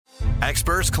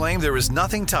Experts claim there is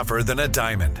nothing tougher than a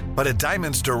diamond. But at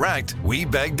Diamonds Direct, we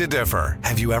beg to differ.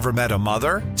 Have you ever met a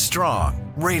mother? Strong,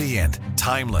 radiant,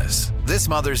 timeless. This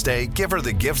Mother's Day, give her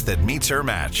the gift that meets her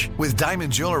match. With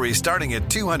diamond jewelry starting at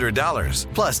 $200.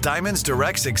 Plus Diamonds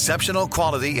Direct's exceptional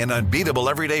quality and unbeatable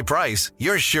everyday price,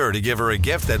 you're sure to give her a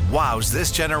gift that wows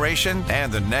this generation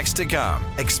and the next to come.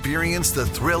 Experience the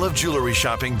thrill of jewelry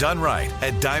shopping done right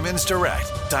at Diamonds Direct.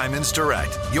 Diamonds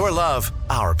Direct. Your love,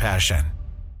 our passion.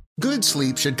 Good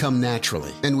sleep should come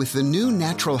naturally, and with the new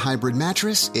Natural Hybrid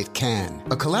mattress, it can.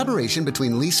 A collaboration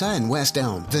between Lisa and West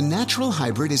Elm, the Natural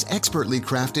Hybrid is expertly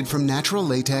crafted from natural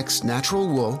latex, natural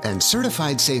wool, and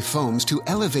certified safe foams to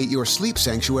elevate your sleep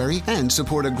sanctuary and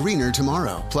support a greener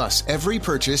tomorrow. Plus, every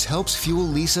purchase helps fuel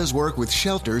Lisa's work with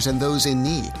shelters and those in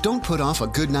need. Don't put off a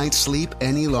good night's sleep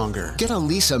any longer. Get a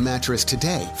Lisa mattress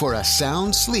today for a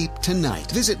sound sleep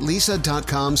tonight. Visit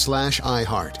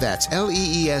lisa.com/iHeart. That's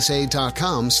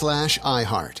LEESA.com/iHeart.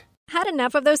 Had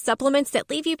enough of those supplements that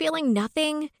leave you feeling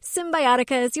nothing?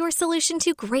 Symbiotica is your solution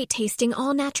to great-tasting,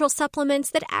 all-natural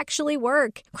supplements that actually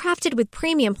work. Crafted with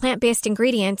premium plant-based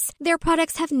ingredients, their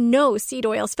products have no seed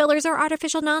oils, fillers, or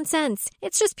artificial nonsense.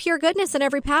 It's just pure goodness in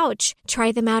every pouch.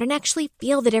 Try them out and actually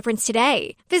feel the difference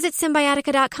today. Visit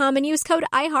Symbiotica.com and use code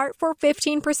IHEART for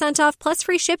 15% off plus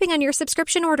free shipping on your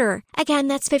subscription order. Again,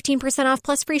 that's 15% off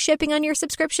plus free shipping on your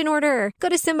subscription order. Go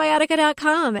to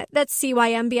Symbiotica.com. That's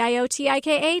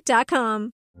CYMBIOTIKA.com.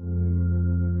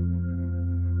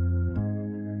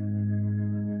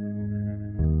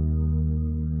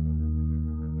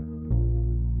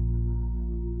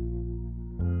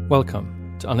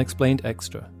 Welcome to Unexplained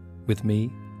Extra with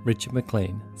me, Richard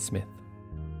McLean Smith.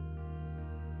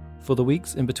 For the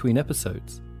weeks in between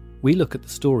episodes, we look at the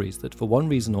stories that for one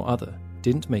reason or other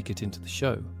didn't make it into the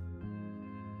show.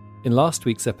 In last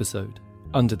week's episode,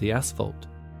 Under the Asphalt,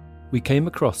 we came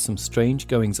across some strange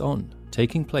goings-on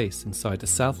taking place inside a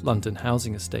South London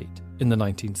housing estate in the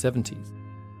 1970s.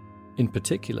 In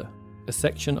particular, a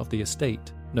section of the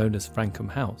estate known as Frankham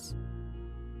House.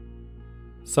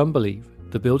 Some believe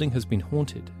the building has been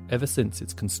haunted ever since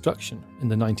its construction in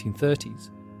the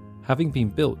 1930s, having been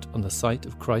built on the site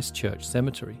of Christ Church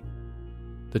Cemetery,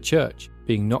 the church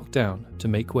being knocked down to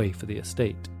make way for the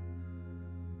estate.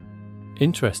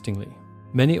 Interestingly,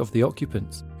 many of the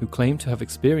occupants who claim to have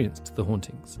experienced the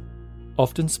hauntings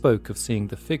often spoke of seeing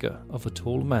the figure of a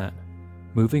tall man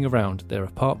moving around their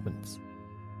apartments.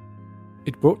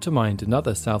 It brought to mind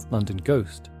another South London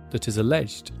ghost that is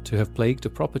alleged to have plagued a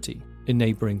property in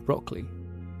neighbouring Brockley,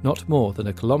 not more than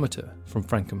a kilometre from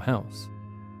Frankham House.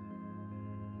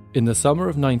 In the summer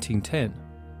of 1910,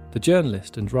 the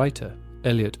journalist and writer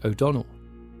Elliot O'Donnell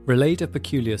relayed a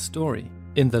peculiar story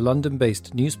in the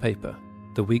London-based newspaper,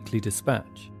 The Weekly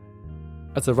Dispatch.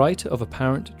 As a writer of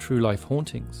apparent true-life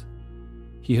hauntings,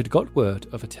 he had got word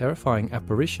of a terrifying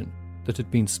apparition that had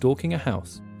been stalking a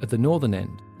house at the northern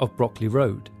end of Brockley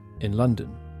Road in London.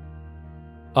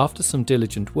 After some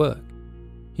diligent work,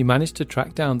 he managed to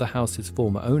track down the house's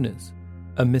former owners,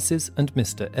 a Mrs. and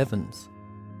Mr. Evans.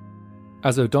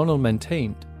 As O'Donnell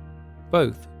maintained,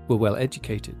 both were well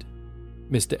educated,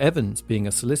 Mr. Evans being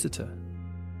a solicitor,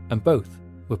 and both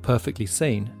were perfectly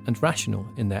sane and rational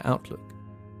in their outlook.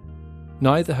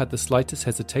 Neither had the slightest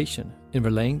hesitation in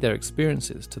relaying their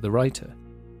experiences to the writer,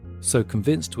 so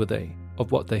convinced were they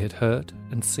of what they had heard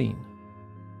and seen.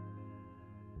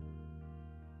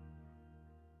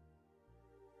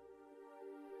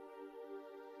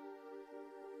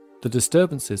 The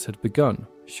disturbances had begun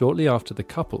shortly after the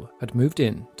couple had moved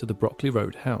in to the Brockley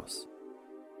Road house.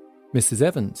 Mrs.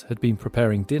 Evans had been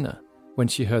preparing dinner when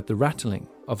she heard the rattling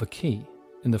of a key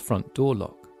in the front door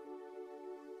lock.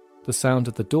 The sound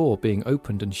of the door being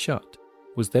opened and shut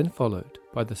was then followed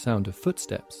by the sound of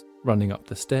footsteps running up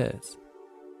the stairs.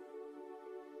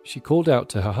 She called out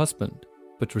to her husband,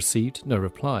 but received no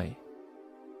reply.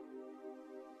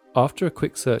 After a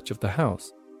quick search of the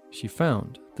house, she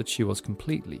found that she was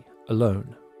completely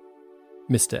alone.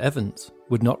 Mr. Evans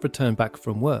would not return back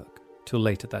from work till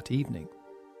later that evening.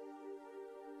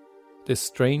 This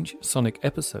strange sonic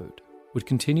episode would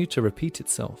continue to repeat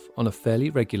itself on a fairly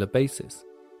regular basis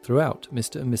throughout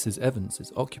Mr. and Mrs.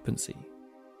 Evans' occupancy.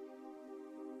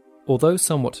 Although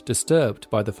somewhat disturbed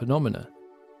by the phenomena,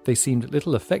 they seemed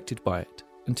little affected by it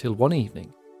until one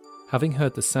evening, having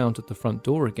heard the sound at the front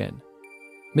door again,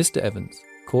 Mr. Evans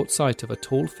caught sight of a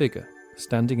tall figure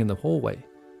standing in the hallway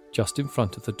just in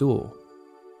front of the door.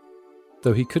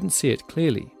 Though he couldn't see it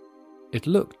clearly, it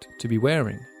looked to be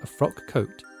wearing a frock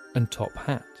coat and top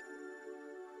hat.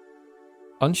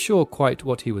 Unsure quite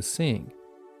what he was seeing,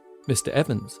 Mr.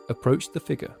 Evans approached the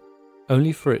figure,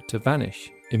 only for it to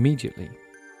vanish immediately.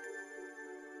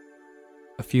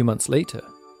 A few months later,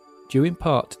 due in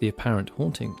part to the apparent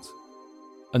hauntings,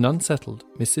 an unsettled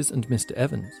Mrs. and Mr.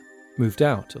 Evans moved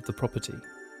out of the property.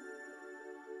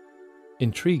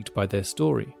 Intrigued by their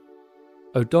story,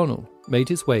 O'Donnell made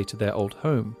his way to their old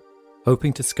home,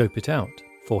 hoping to scope it out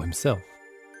for himself.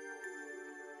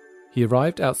 He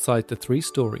arrived outside the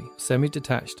 3-story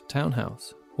semi-detached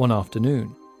townhouse one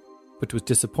afternoon, but was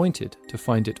disappointed to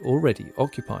find it already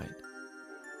occupied.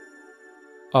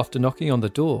 After knocking on the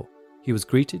door, he was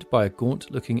greeted by a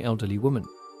gaunt-looking elderly woman,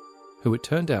 who it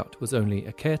turned out was only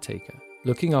a caretaker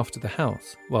looking after the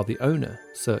house while the owner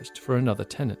searched for another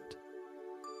tenant.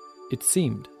 It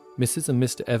seemed Mrs. and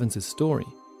Mr. Evans' story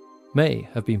may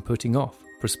have been putting off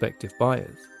prospective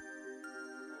buyers.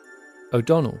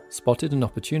 O'Donnell spotted an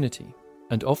opportunity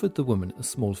and offered the woman a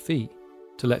small fee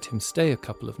to let him stay a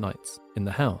couple of nights in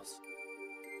the house.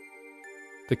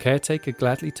 The caretaker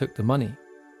gladly took the money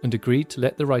and agreed to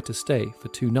let the writer stay for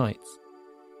 2 nights.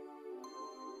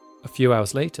 A few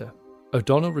hours later,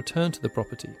 O'Donnell returned to the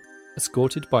property,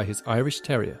 escorted by his Irish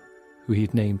terrier, who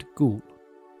he'd named Ghoul.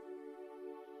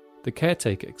 The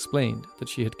caretaker explained that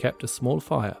she had kept a small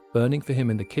fire burning for him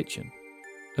in the kitchen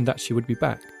and that she would be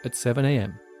back at 7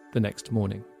 a.m. the next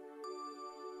morning.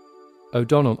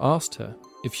 O'Donnell asked her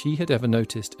if she had ever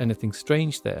noticed anything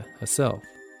strange there herself.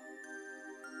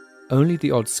 Only the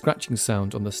odd scratching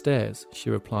sound on the stairs, she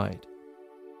replied,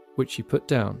 which she put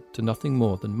down to nothing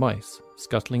more than mice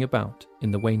scuttling about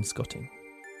in the wainscoting.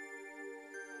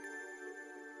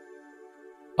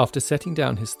 After setting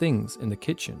down his things in the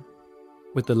kitchen,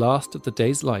 with the last of the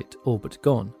day's light all but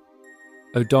gone,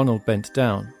 O'Donnell bent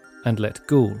down and let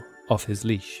Ghoul off his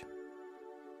leash.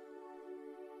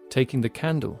 Taking the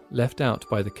candle left out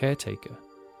by the caretaker,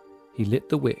 he lit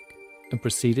the wick and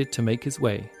proceeded to make his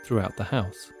way throughout the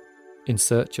house, in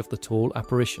search of the tall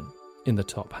apparition in the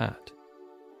top hat.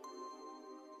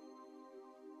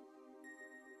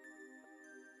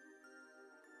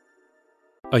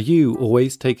 Are you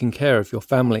always taking care of your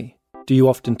family? Do you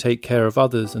often take care of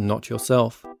others and not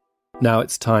yourself? Now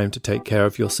it's time to take care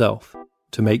of yourself,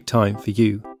 to make time for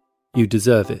you. You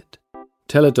deserve it.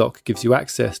 Teladoc gives you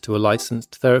access to a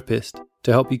licensed therapist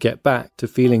to help you get back to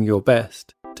feeling your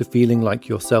best, to feeling like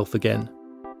yourself again.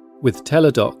 With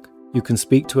Teladoc, you can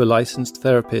speak to a licensed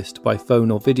therapist by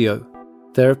phone or video.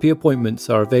 Therapy appointments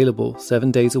are available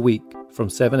 7 days a week from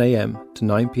 7 a.m. to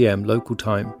 9 p.m. local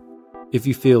time. If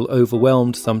you feel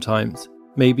overwhelmed sometimes,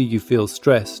 maybe you feel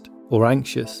stressed or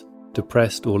anxious,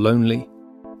 depressed or lonely,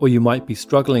 or you might be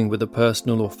struggling with a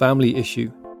personal or family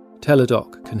issue,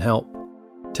 Teladoc can help.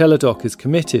 Teladoc is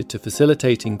committed to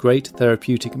facilitating great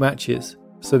therapeutic matches,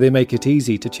 so they make it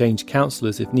easy to change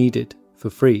counsellors if needed, for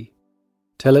free.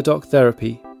 Teladoc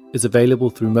Therapy is available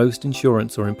through most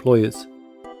insurance or employers.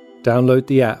 Download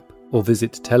the app or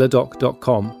visit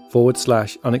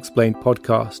teladoc.com/unexplained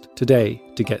podcast today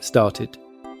to get started.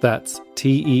 That's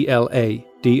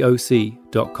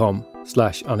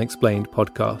teladoc.com/unexplained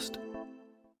podcast.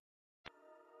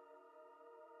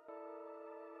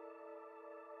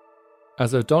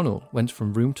 As O'Donnell went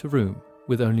from room to room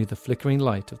with only the flickering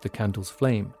light of the candle's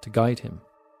flame to guide him,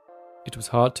 it was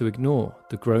hard to ignore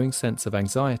the growing sense of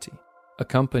anxiety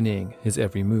accompanying his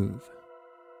every move.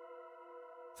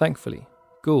 Thankfully,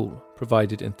 Ghoul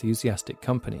provided enthusiastic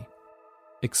company,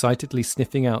 excitedly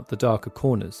sniffing out the darker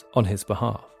corners on his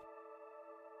behalf.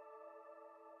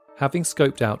 Having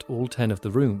scoped out all 10 of the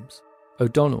rooms,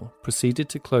 O'Donnell proceeded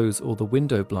to close all the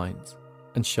window blinds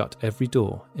and shut every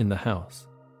door in the house.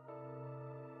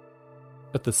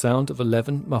 At the sound of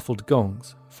 11 muffled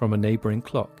gongs from a neighbouring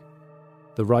clock,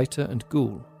 the writer and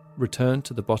Ghoul returned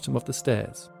to the bottom of the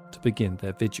stairs to begin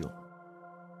their vigil.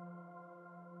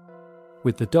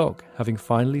 With the dog having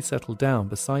finally settled down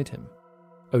beside him,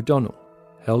 O'Donnell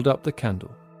held up the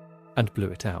candle and blew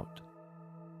it out.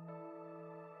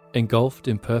 Engulfed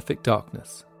in perfect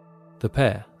darkness, the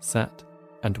pair sat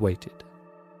and waited.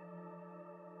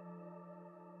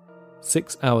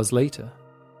 6 hours later,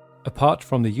 apart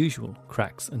from the usual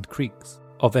cracks and creaks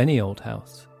of any old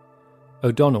house,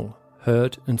 O'Donnell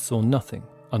heard and saw nothing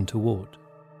untoward.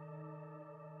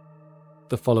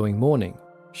 The following morning,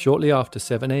 shortly after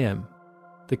 7 a.m,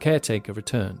 the caretaker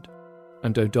returned,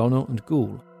 and O'Donnell and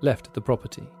Ghoul left the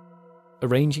property,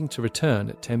 arranging to return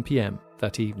at 10 p.m.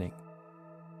 that evening.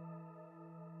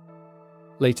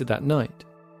 Later that night,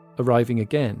 arriving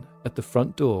again at the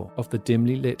front door of the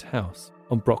dimly lit house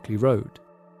on Brockley Road,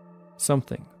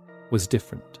 something was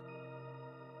different.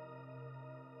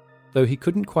 Though he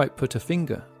couldn't quite put a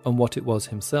finger on what it was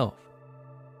himself,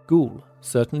 Ghoul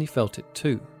certainly felt it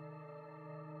too.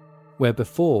 Where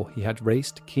before he had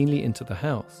raced keenly into the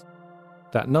house,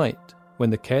 that night,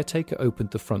 when the caretaker opened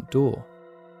the front door,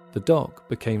 the dog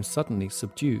became suddenly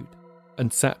subdued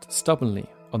and sat stubbornly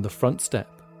on the front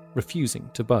step, refusing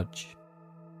to budge.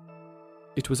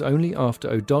 It was only after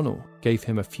O'Donnell gave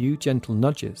him a few gentle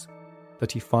nudges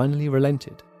that he finally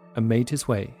relented and made his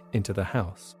way into the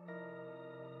house.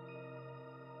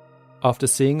 After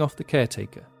seeing off the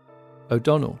caretaker,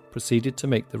 O'Donnell proceeded to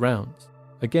make the rounds,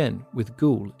 again with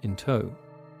Gould in tow.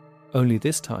 Only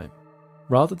this time,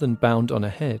 rather than bound on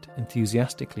ahead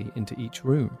enthusiastically into each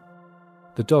room,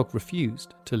 the dog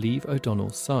refused to leave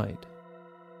O'Donnell's side.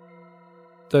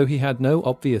 Though he had no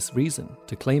obvious reason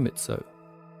to claim it so,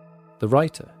 the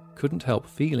writer couldn't help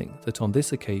feeling that on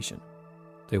this occasion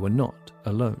they were not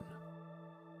alone.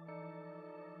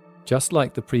 Just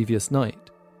like the previous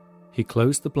night, he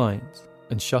closed the blinds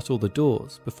and shut all the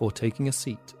doors before taking a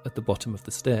seat at the bottom of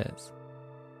the stairs.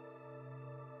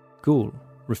 Gould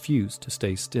refused to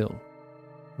stay still,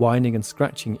 whining and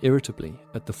scratching irritably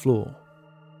at the floor.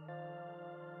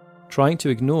 Trying to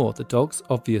ignore the dog's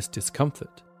obvious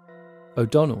discomfort,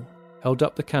 O'Donnell held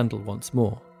up the candle once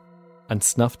more and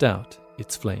snuffed out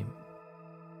its flame.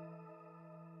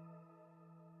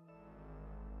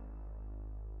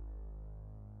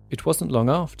 It wasn't long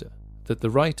after that the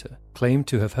writer claimed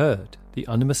to have heard the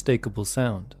unmistakable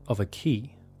sound of a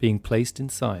key being placed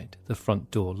inside the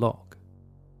front door lock.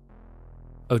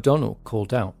 O'Donnell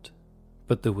called out,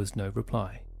 but there was no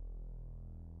reply.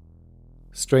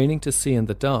 Straining to see in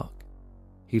the dark,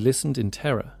 he listened in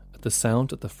terror at the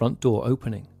sound of the front door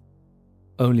opening.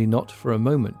 Only not for a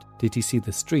moment did he see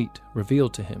the street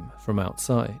revealed to him from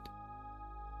outside.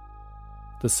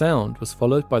 The sound was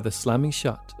followed by the slamming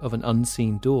shut of an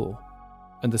unseen door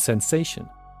and the sensation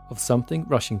of something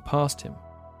rushing past him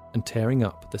and tearing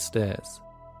up the stairs.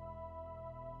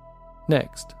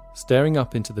 Next, staring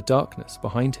up into the darkness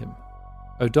behind him,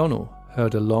 O'Donnell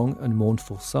heard a long and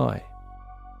mournful sigh.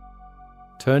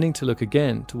 Turning to look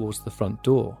again towards the front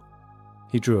door,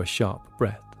 he drew a sharp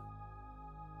breath.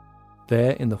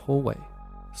 There in the hallway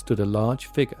stood a large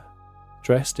figure,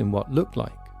 dressed in what looked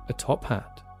like a top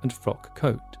hat and frock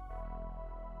coat.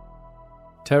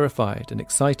 Terrified and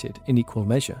excited in equal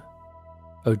measure,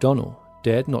 O'Donnell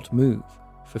dared not move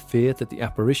for fear that the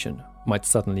apparition might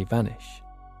suddenly vanish.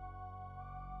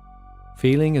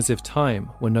 Feeling as if time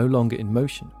were no longer in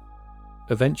motion,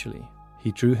 eventually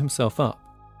he drew himself up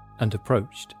and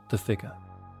approached the figure.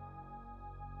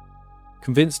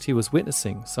 Convinced he was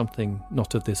witnessing something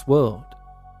not of this world,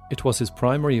 it was his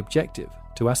primary objective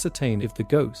to ascertain if the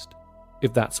ghost,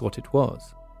 if that's what it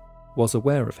was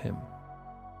aware of him.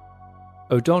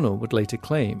 O'Donnell would later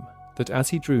claim that as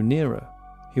he drew nearer,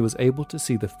 he was able to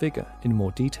see the figure in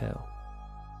more detail.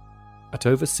 At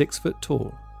over 6 foot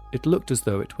tall, it looked as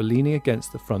though it were leaning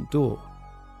against the front door,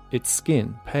 its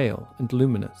skin pale and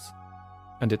luminous,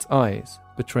 and its eyes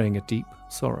betraying a deep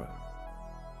sorrow.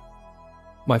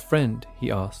 "My friend,"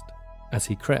 he asked, as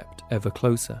he crept ever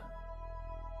closer,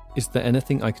 "is there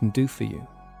anything I can do for you?"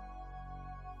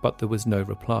 But there was no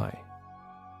reply.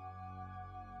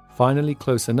 Finally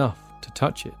close enough to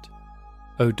touch it,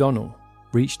 O'Donnell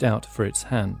reached out for its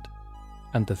hand,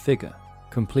 and the figure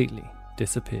completely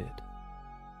disappeared.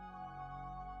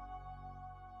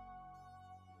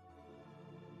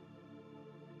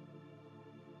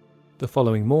 The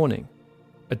following morning,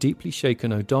 a deeply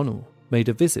shaken O'Donnell made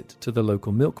a visit to the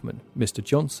local milkman, Mr.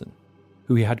 Johnson,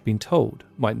 who he had been told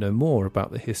might know more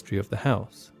about the history of the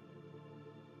house.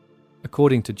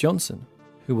 According to Johnson,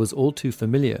 who was all too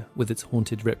familiar with its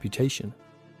haunted reputation,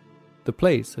 the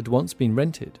place had once been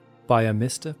rented by a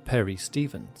Mr. Perry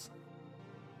Stevens.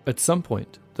 At some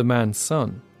point, the man's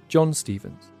son, John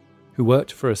Stevens, who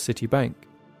worked for a city bank,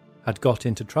 had got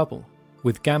into trouble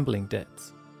with gambling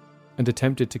debts and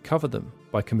attempted to cover them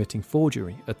by committing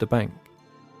forgery at the bank.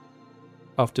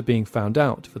 After being found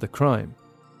out for the crime,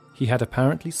 he had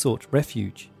apparently sought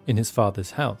refuge in his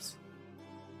father's house.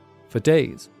 For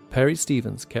days, Perry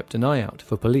Stevens kept an eye out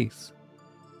for police,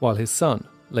 while his son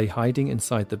lay hiding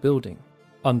inside the building,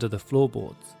 under the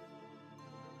floorboards.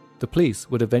 The police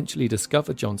would eventually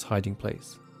discover John's hiding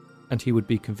place, and he would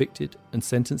be convicted and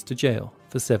sentenced to jail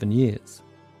for 7 years.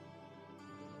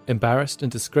 Embarrassed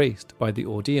and disgraced by the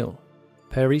ordeal,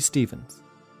 Perry Stevens,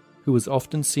 who was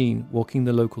often seen walking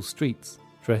the local streets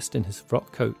dressed in his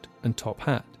frock coat and top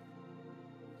hat,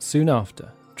 soon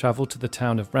after travelled to the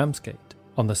town of Ramsgate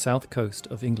on the south coast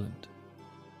of England.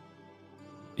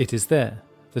 It is there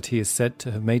that he is said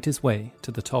to have made his way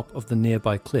to the top of the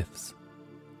nearby cliffs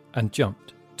and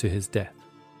jumped to his death.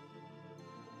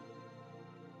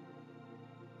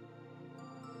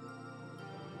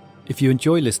 If you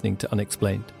enjoy listening to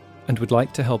Unexplained and would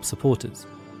like to help supporters,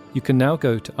 you can now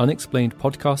go to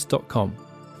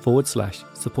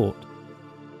unexplainedpodcast.com/support.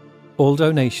 All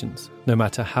donations, no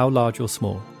matter how large or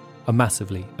small, are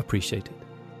massively appreciated.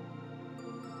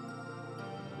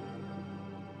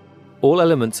 All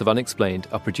elements of Unexplained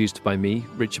are produced by me,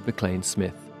 Richard McLean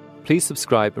Smith. Please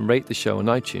subscribe and rate the show on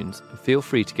iTunes, and feel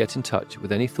free to get in touch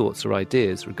with any thoughts or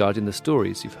ideas regarding the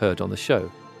stories you've heard on the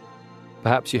show.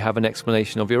 Perhaps you have an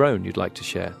explanation of your own you'd like to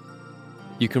share.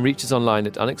 You can reach us online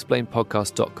at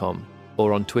unexplainedpodcast.com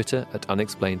or on Twitter at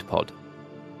unexplainedpod.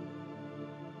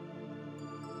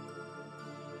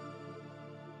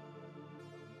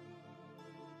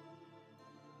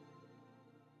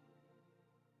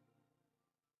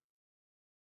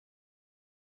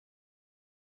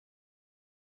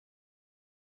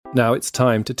 Now it's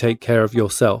time to take care of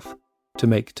yourself, to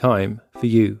make time for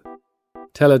you.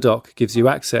 Teladoc gives you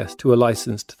access to a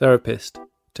licensed therapist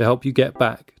to help you get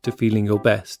back to feeling your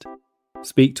best.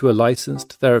 Speak to a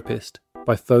licensed therapist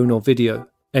by phone or video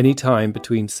anytime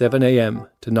between 7 a.m.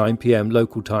 to 9 p.m.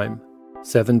 local time,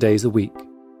 7 days a week.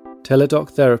 Teladoc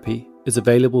Therapy is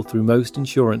available through most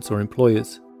insurance or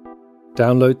employers.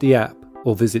 Download the app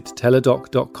or visit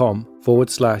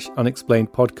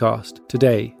teladoc.com/unexplained podcast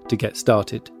today to get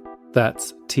started.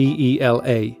 That's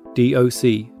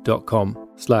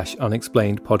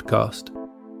teladoc.com/unexplained podcast.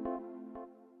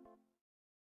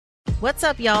 What's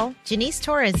up, y'all? Janice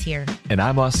Torres here. And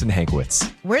I'm Austin Hankwitz.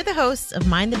 We're the hosts of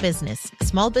Mind the Business,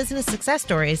 Small Business Success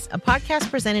Stories, a podcast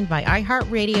presented by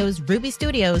iHeartRadio's Ruby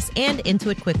Studios and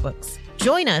Intuit QuickBooks.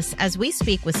 Join us as we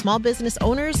speak with small business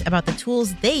owners about the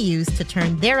tools they use to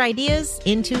turn their ideas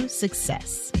into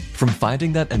success. From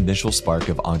finding that initial spark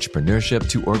of entrepreneurship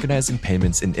to organizing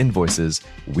payments and invoices,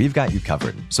 we've got you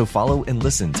covered. So follow and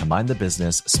listen to Mind the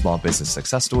Business, Small Business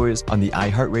Success Stories on the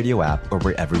iHeartRadio app or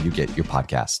wherever you get your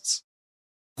podcasts.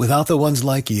 Without the ones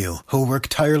like you, who work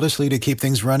tirelessly to keep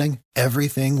things running,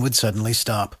 everything would suddenly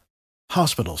stop.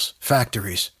 Hospitals,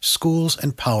 factories, schools,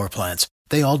 and power plants,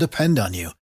 they all depend on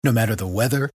you. No matter the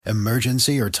weather,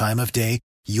 emergency, or time of day,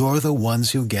 you're the ones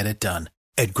who get it done.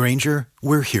 At Grainger,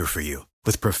 we're here for you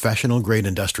with professional-grade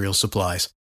industrial supplies.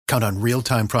 Count on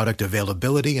real-time product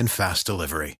availability and fast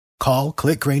delivery. Call,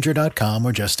 click Grainger.com,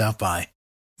 or just stop by.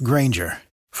 Grainger,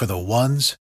 for the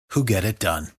ones who get it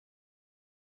done.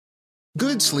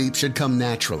 Good sleep should come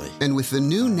naturally, and with the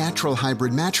new Natural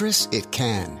Hybrid mattress, it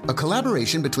can. A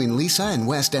collaboration between Lisa and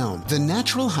West Elm, the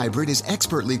Natural Hybrid is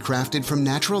expertly crafted from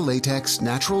natural latex,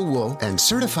 natural wool, and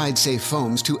certified safe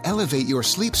foams to elevate your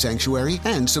sleep sanctuary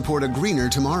and support a greener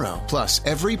tomorrow. Plus,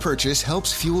 every purchase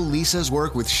helps fuel Lisa's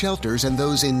work with shelters and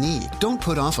those in need. Don't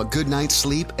put off a good night's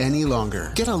sleep any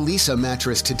longer. Get a Lisa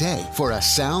mattress today for a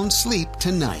sound sleep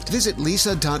tonight. Visit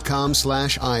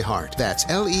lisa.com/iHeart. That's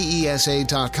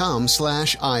LEESA.com/iHeart.